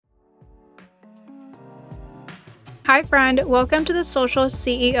Hi, friend. Welcome to the Social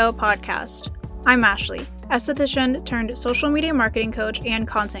CEO podcast. I'm Ashley, esthetician turned social media marketing coach and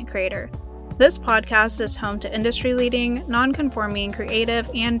content creator. This podcast is home to industry-leading, non-conforming, creative,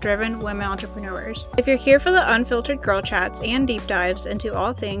 and driven women entrepreneurs. If you're here for the unfiltered girl chats and deep dives into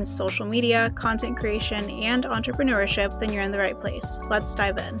all things social media, content creation, and entrepreneurship, then you're in the right place. Let's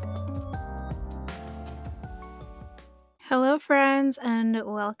dive in. Hello, friends, and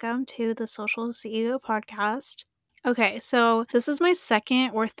welcome to the Social CEO podcast. Okay, so this is my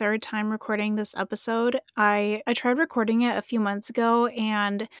second or third time recording this episode. I tried recording it a few months ago,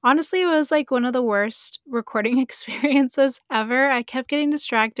 and honestly, it was like one of the worst recording experiences ever. I kept getting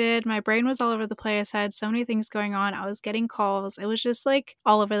distracted. My brain was all over the place. I had so many things going on. I was getting calls. It was just like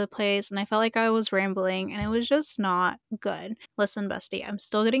all over the place, and I felt like I was rambling, and it was just not good. Listen, bestie, I'm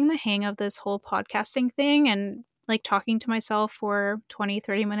still getting the hang of this whole podcasting thing, and like talking to myself for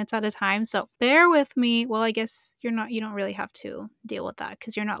 20-30 minutes at a time. So bear with me. Well, I guess you don't really have to deal with that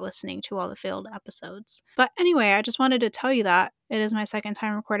because you're not listening to all the failed episodes. But anyway, I just wanted to tell you that it is my second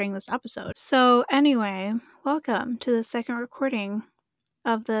time recording this episode. So anyway, welcome to the second recording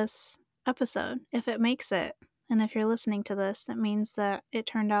of this episode, if it makes it. And if you're listening to this, that means that it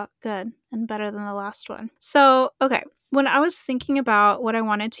turned out good and better than the last one. So, okay. When I was thinking about what I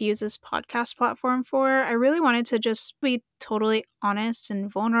wanted to use this podcast platform for, I really wanted to just be totally honest and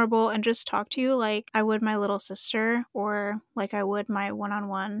vulnerable and just talk to you like I would my little sister or like I would my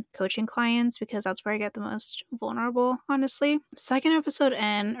one-on-one coaching clients, because that's where I get the most vulnerable, honestly. Second episode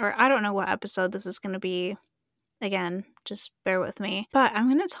in, or I don't know what episode this is going to be. Again, just bear with me. But I'm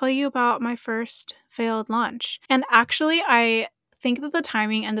going to tell you about my first failed launch. And actually, I think that the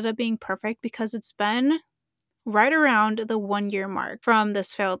timing ended up being perfect because it's been right around the 1-year mark from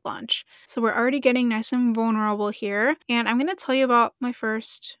this failed launch. So we're already getting nice and vulnerable here. And I'm going to tell you about my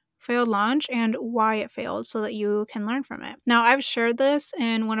first failed launch and why it failed so that you can learn from it. Now, I've shared this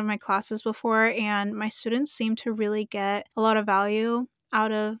in one of my classes before, and my students seem to really get a lot of value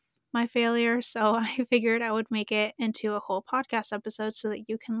out of my failure. So I figured I would make it into a whole podcast episode so that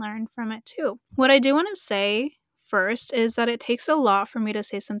you can learn from it too. What I do want to say first is that it takes a lot for me to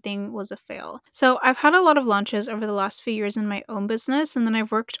say something was a fail. So I've had a lot of launches over the last few years in my own business, and then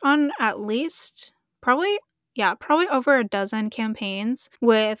I've worked on at least probably over a dozen campaigns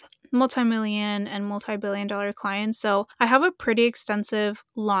with multi-million and multi-billion dollar clients. So I have a pretty extensive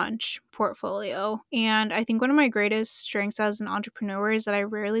launch portfolio. And I think one of my greatest strengths as an entrepreneur is that I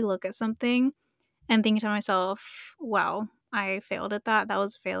rarely look at something and think to myself, wow, I failed at that. That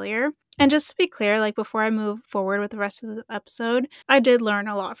was a failure. And just to be clear, like before I move forward with the rest of the episode, I did learn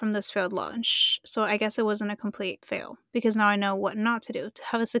a lot from this failed launch. So I guess it wasn't a complete fail because now I know what not to do to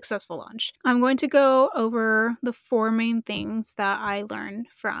have a successful launch. I'm going to go over the 4 main things that I learned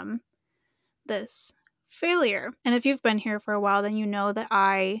from this failure. And if you've been here for a while, then you know that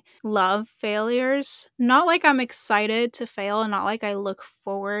I love failures. Not like I'm excited to fail and not like I look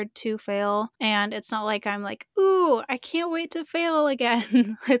forward to fail. And it's not like I'm like, ooh, I can't wait to fail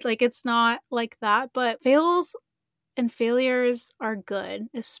again. Like it's not like that, but fails and failures are good,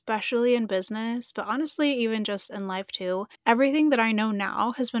 especially in business, but honestly, even just in life too. Everything that I know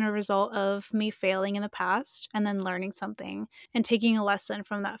now has been a result of me failing in the past and then learning something and taking a lesson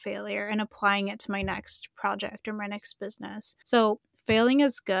from that failure and applying it to my next project or my next business. So failing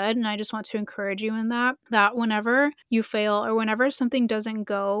is good, and I just want to encourage you in that whenever you fail or whenever something doesn't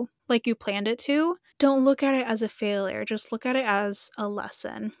go like you planned it to, don't look at it as a failure. Just look at it as a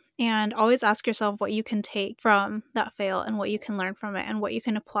lesson. And always ask yourself what you can take from that fail and what you can learn from it and what you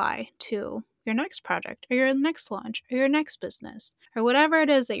can apply to your next project or your next launch or your next business or whatever it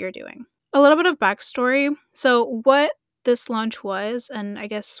is that you're doing. A little bit of backstory. So what this launch was, and I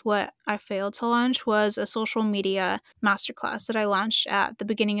guess what I failed to launch, was a social media masterclass that I launched at the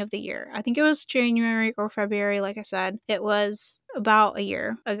beginning of the year. I think it was January or February, like I said. It was about a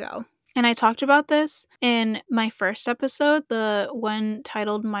year ago. And I talked about this in my first episode, the one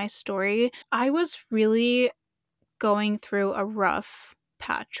titled My Story. I was really going through a rough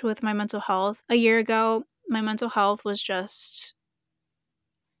patch with my mental health. A year ago, my mental health was just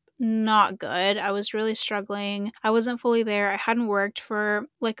not good. I was really struggling. I wasn't fully there. I hadn't worked for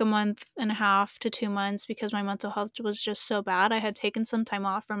like a month and a half to 2 months because my mental health was just so bad. I had taken some time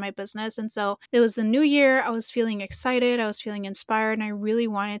off from my business. And so it was the new year. I was feeling excited. I was feeling inspired. And I really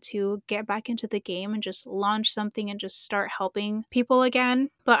wanted to get back into the game and just launch something and just start helping people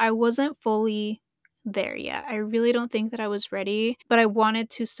again. But I wasn't fully there yet. I really don't think that I was ready, but I wanted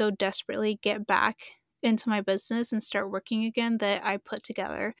to so desperately get back into my business and start working again that I put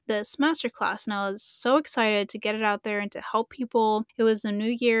together this masterclass. And I was so excited to get it out there and to help people. It was the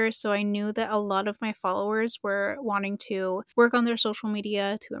new year, so I knew that a lot of my followers were wanting to work on their social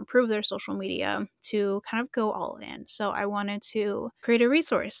media, to improve their social media, to kind of go all in. So I wanted to create a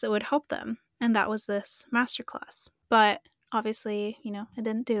resource that would help them. And that was this masterclass. But obviously, it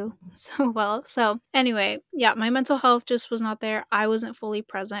didn't do so well. So anyway, yeah, my mental health just was not there. I wasn't fully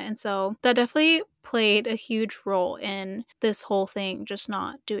present. And so that definitely played a huge role in this whole thing just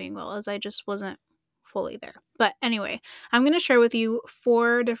not doing well, as I just wasn't fully there. But anyway, I'm going to share with you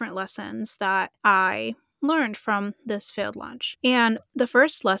 4 different lessons that I learned from this failed launch. And the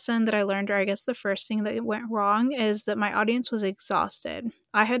first lesson that I learned, or I guess the first thing that went wrong, is that my audience was exhausted.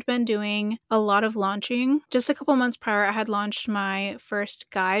 I had been doing a lot of launching. Just a couple months prior, I had launched my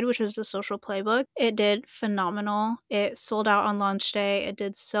first guide, which was the social playbook. It did phenomenal. It sold out on launch day. It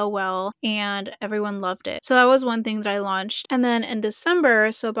did so well, and everyone loved it. So that was one thing that I launched. And then in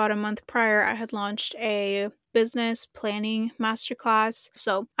December, so about a month prior, I had launched a business planning masterclass.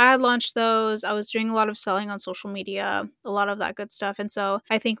 So I had launched those. I was doing a lot of selling on social media, a lot of that good stuff. And so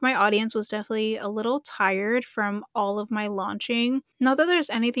I think my audience was definitely a little tired from all of my launching. Not that there's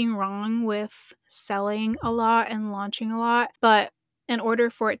anything wrong with selling a lot and launching a lot, but in order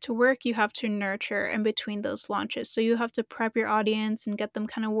for it to work, you have to nurture in between those launches. So you have to prep your audience and get them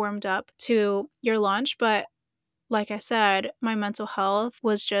kind of warmed up to your launch. But like I said, my mental health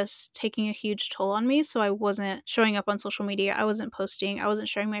was just taking a huge toll on me. So I wasn't showing up on social media. I wasn't posting. I wasn't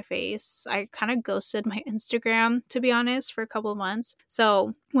showing my face. I kind of ghosted my Instagram, to be honest, for a couple of months.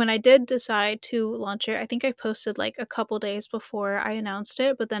 So when I did decide to launch it, I think I posted like a couple days before I announced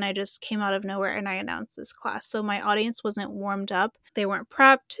it, but then I just came out of nowhere and I announced this class. So my audience wasn't warmed up. They weren't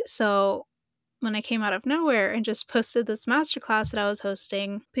prepped. So when I came out of nowhere and just posted this masterclass that I was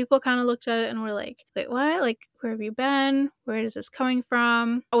hosting, people kind of looked at it and were like, wait, what? Like, where have you been? Where is this coming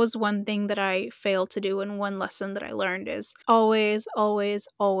from? That was one thing that I failed to do, and one lesson that I learned is always, always,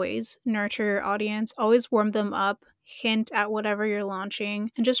 always nurture your audience, always warm them up, hint at whatever you're launching,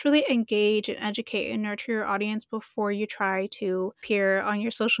 and just really engage and educate and nurture your audience before you try to appear on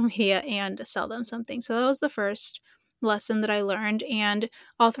your social media and sell them something. So that was the first lesson that I learned. And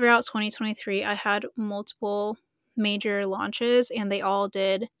all throughout 2023, I had multiple major launches and they all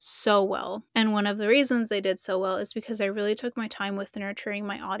did so well. And one of the reasons they did so well is because I really took my time with nurturing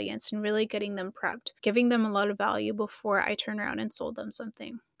my audience and really getting them prepped, giving them a lot of value before I turned around and sold them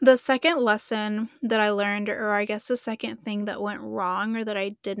something. The second lesson that I learned, or I guess the second thing that went wrong or that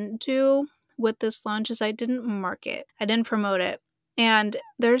I didn't do with this launch, is I didn't market. I didn't promote it. And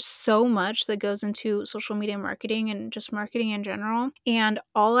there's so much that goes into social media marketing and just marketing in general. And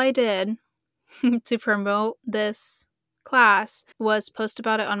all I did to promote this class was post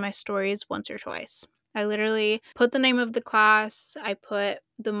about it on my stories once or twice. I literally put the name of the class, I put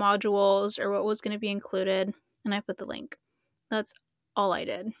the modules or what was going to be included, and I put the link. That's all I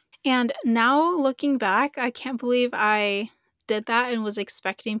did. And now looking back, I can't believe I did that and was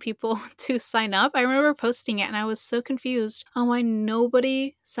expecting people to sign up. I remember posting it and I was so confused on why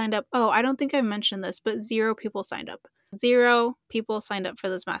nobody signed up. Oh, I don't think I mentioned this, but 0 people signed up. 0 people signed up for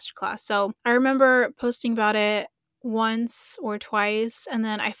this masterclass. So I remember posting about it once or twice, and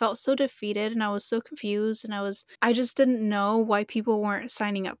then I felt so defeated and I was so confused, and I just didn't know why people weren't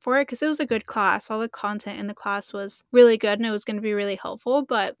signing up for it, because it was a good class. All the content in the class was really good and it was going to be really helpful,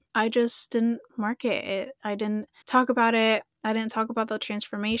 but I just didn't market it. I didn't talk about it. I didn't talk about the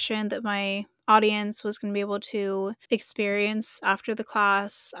transformation that my audience was going to be able to experience after the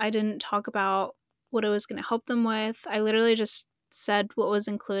class. I didn't talk about what it was going to help them with. I literally just said what was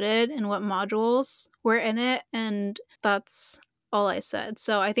included and what modules were in it, and that's all I said.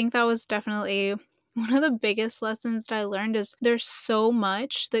 So I think that was definitely one of the biggest lessons that I learned, is there's so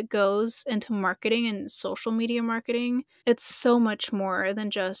much that goes into marketing and social media marketing. It's so much more than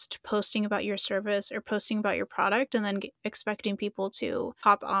just posting about your service or posting about your product and then expecting people to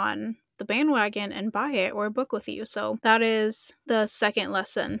hop on the bandwagon and buy it or book with you. So that is the second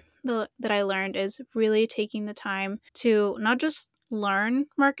lesson that I learned, is really taking the time to not just learn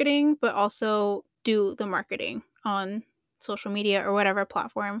marketing, but also do the marketing on social media or whatever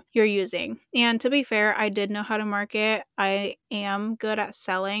platform you're using. And to be fair, I did know how to market. I am good at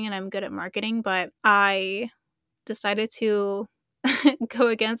selling and I'm good at marketing, but I decided to go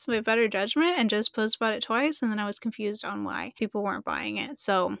against my better judgment and just post about it twice, and then I was confused on why people weren't buying it.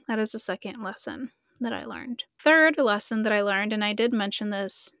 So that is the second lesson that I learned. Third lesson that I learned, and I did mention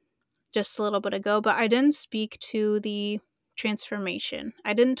this just a little bit ago, but I didn't speak to the transformation.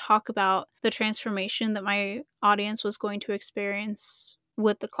 I didn't talk about the transformation that my audience was going to experience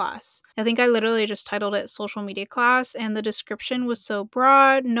with the class. I think I literally just titled it social media class, and the description was so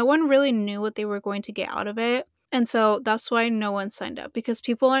broad. No one really knew what they were going to get out of it. And so that's why no one signed up, because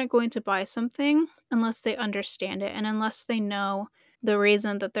people aren't going to buy something unless they understand it and unless they know the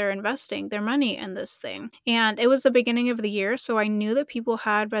reason that they're investing their money in this thing. And it was the beginning of the year, so I knew that people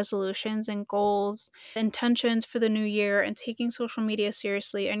had resolutions and goals, intentions for the new year, and taking social media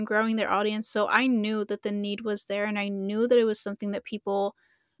seriously and growing their audience. So I knew that the need was there, and I knew that it was something that people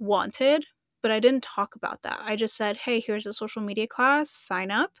wanted, but I didn't talk about that. I just said, hey, here's a social media class, sign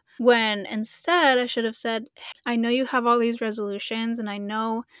up. When instead I should have said, I know you have all these resolutions, and I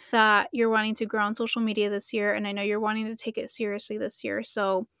know that you're wanting to grow on social media this year, and I know you're wanting to take it seriously this year.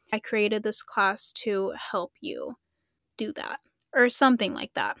 So I created this class to help you do that, or something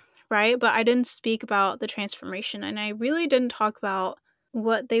like that, right? But I didn't speak about the transformation, and I really didn't talk about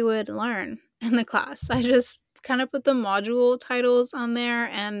what they would learn in the class. I just kind of put the module titles on there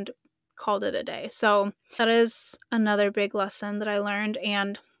and called it a day. So that is another big lesson that I learned.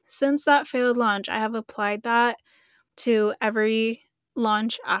 And since that failed launch, I have applied that to every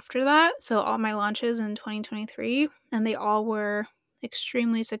launch after that. So all my launches in 2023, and they all were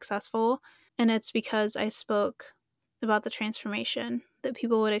extremely successful. And it's because I spoke about the transformation that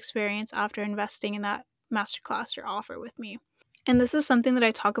people would experience after investing in that masterclass or offer with me. And this is something that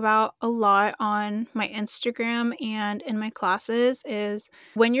I talk about a lot on my Instagram and in my classes, is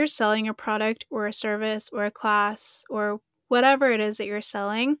when you're selling a product or a service or a class or whatever it is that you're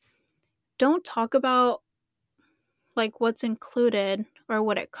selling, don't talk about like what's included or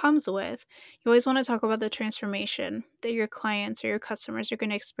what it comes with. You always want to talk about the transformation that your clients or your customers are going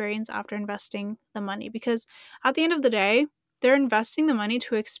to experience after investing the money, because at the end of the day, they're investing the money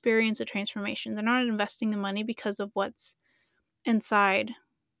to experience a transformation. They're not investing the money because of what's inside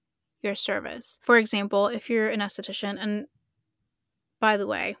your service. For example, if you're an esthetician, and by the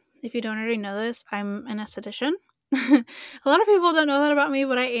way, if you don't already know this, I'm an esthetician. A lot of people don't know that about me,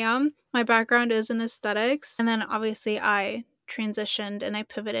 but I am. My background is in aesthetics. And then obviously I transitioned and I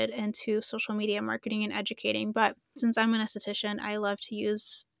pivoted into social media marketing and educating. But since I'm an esthetician, I love to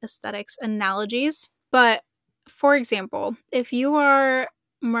use aesthetics analogies. But for example, if you are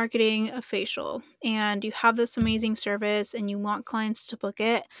marketing a facial and you have this amazing service and you want clients to book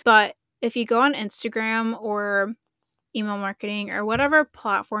it, but if you go on Instagram or email marketing or whatever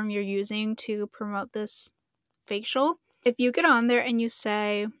platform you're using to promote this facial, if you get on there and you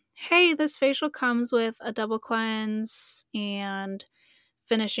say, hey, this facial comes with a double cleanse and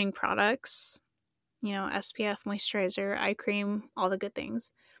finishing products, SPF, moisturizer, eye cream, all the good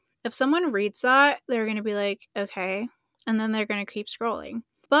things. If someone reads that, they're going to be like, okay, and then they're going to keep scrolling.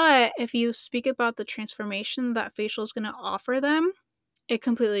 But if you speak about the transformation that facial is going to offer them, it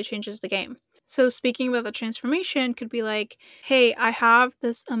completely changes the game. So speaking about the transformation could be like, hey, I have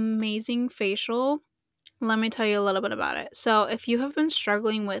this amazing facial. Let me tell you a little bit about it. So if you have been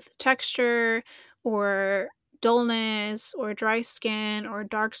struggling with texture or dullness or dry skin or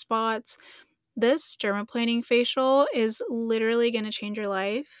dark spots, this dermaplaning facial is literally going to change your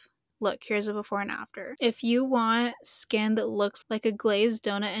life. Look, here's a before and after. If you want skin that looks like a glazed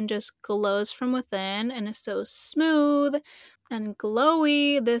donut and just glows from within and is so smooth and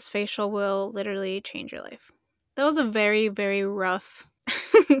glowy, this facial will literally change your life. That was a very, very rough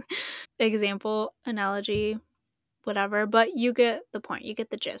example, analogy, whatever, but you get the point. You get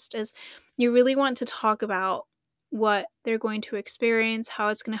the gist. Is you really want to talk about what they're going to experience, how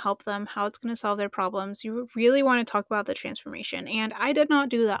it's going to help them, how it's going to solve their problems. You really want to talk about the transformation. And I did not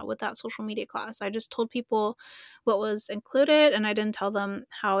do that with that social media class. I just told people what was included and I didn't tell them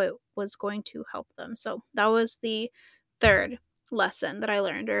how it was going to help them. So that was the third lesson that I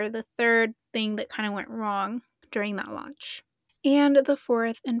learned, or the third thing that kind of went wrong during that launch. And the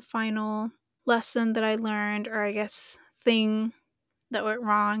fourth and final lesson that I learned, or I guess thing that went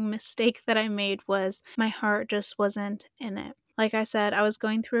wrong, mistake that I made, was my heart just wasn't in it. Like I said, I was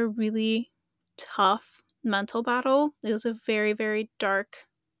going through a really tough mental battle. It was a very, very dark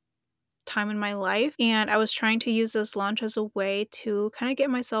time in my life, and I was trying to use this launch as a way to kind of get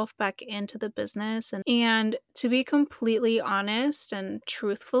myself back into the business. And to be completely honest and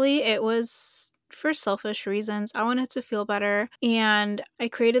truthfully, it was for selfish reasons. I wanted to feel better, and I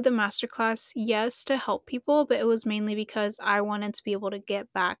created the masterclass, yes, to help people, but it was mainly because I wanted to be able to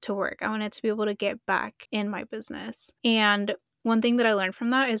get back to work. I wanted to be able to get back in my business. And one thing that I learned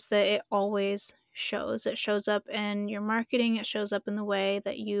from that is that it always shows. It shows up in your marketing. It shows up in the way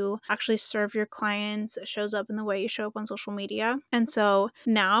that you actually serve your clients. It shows up in the way you show up on social media. And so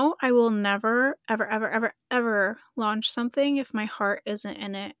now I will never, ever, ever, ever, ever launch something if my heart isn't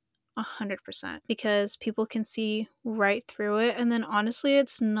in it 100%, because people can see right through it. And then honestly,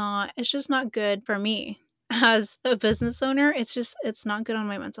 it's just not good for me as a business owner. It's not good on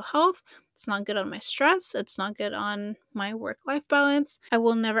my mental health. It's not good on my stress. It's not good on my work-life balance. I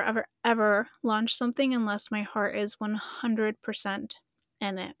will never, ever, ever launch something unless my heart is 100%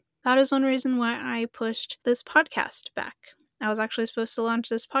 in it. That is one reason why I pushed this podcast back. I was actually supposed to launch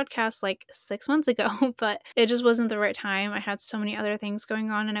this podcast like 6 months ago, but it just wasn't the right time. I had so many other things going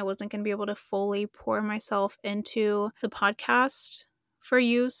on, and I wasn't going to be able to fully pour myself into the podcast for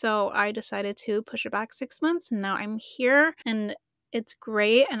you. So I decided to push it back 6 months, and now I'm here, and it's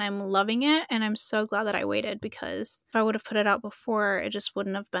great, and I'm loving it, and I'm so glad that I waited, because if I would have put it out before, it just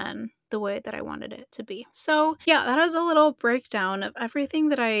wouldn't have been the way that I wanted it to be. So yeah, that is a little breakdown of everything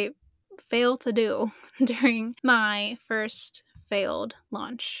that I failed to do during my first failed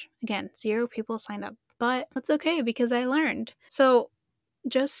launch. Again, 0 people signed up, but that's okay because I learned. So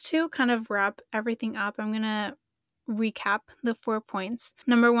just to kind of wrap everything up, I'm going to recap the 4 points.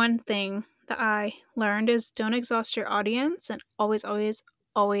 Number 1 thing that I learned is don't exhaust your audience, and always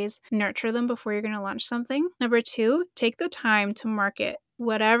nurture them before you're going to launch something. Number 2, take the time to market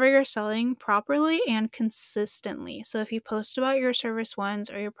whatever you're selling properly and consistently. So if you post about your service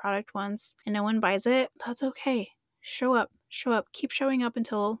once or your product once and no one buys it, that's okay. Show up, keep showing up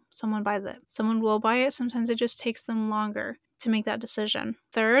until someone buys it. Someone will buy it. Sometimes it just takes them longer to make that decision.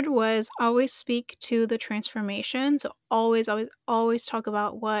 Third was always speak to the transformation. So always talk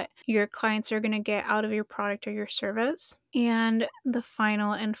about what your clients are going to get out of your product or your service. And the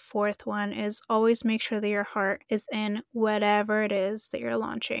final and 4th one is always make sure that your heart is in whatever it is that you're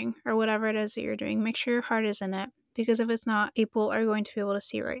launching or whatever it is that you're doing. Make sure your heart is in it, because if it's not, people are going to be able to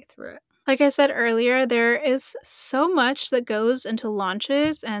see right through it. Like I said earlier, there is so much that goes into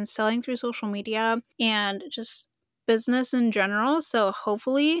launches and selling through social media and just business in general. So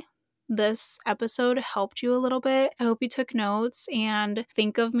hopefully this episode helped you a little bit. I hope you took notes and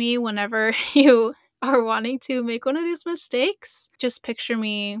think of me whenever you are wanting to make one of these mistakes. Just picture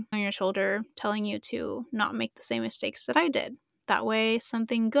me on your shoulder telling you to not make the same mistakes that I did. That way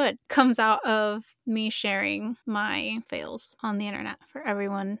something good comes out of me sharing my fails on the internet for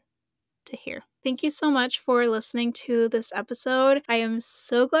everyone to hear. Thank you so much for listening to this episode. I am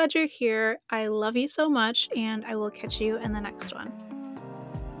so glad you're here. I love you so much, and I will catch you in the next one.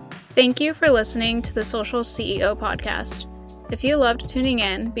 Thank you for listening to the Social CEO podcast. If you loved tuning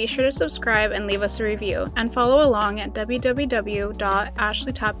in, be sure to subscribe and leave us a review, and follow along at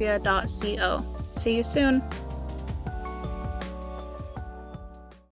www.ashleytapia.co. See you soon.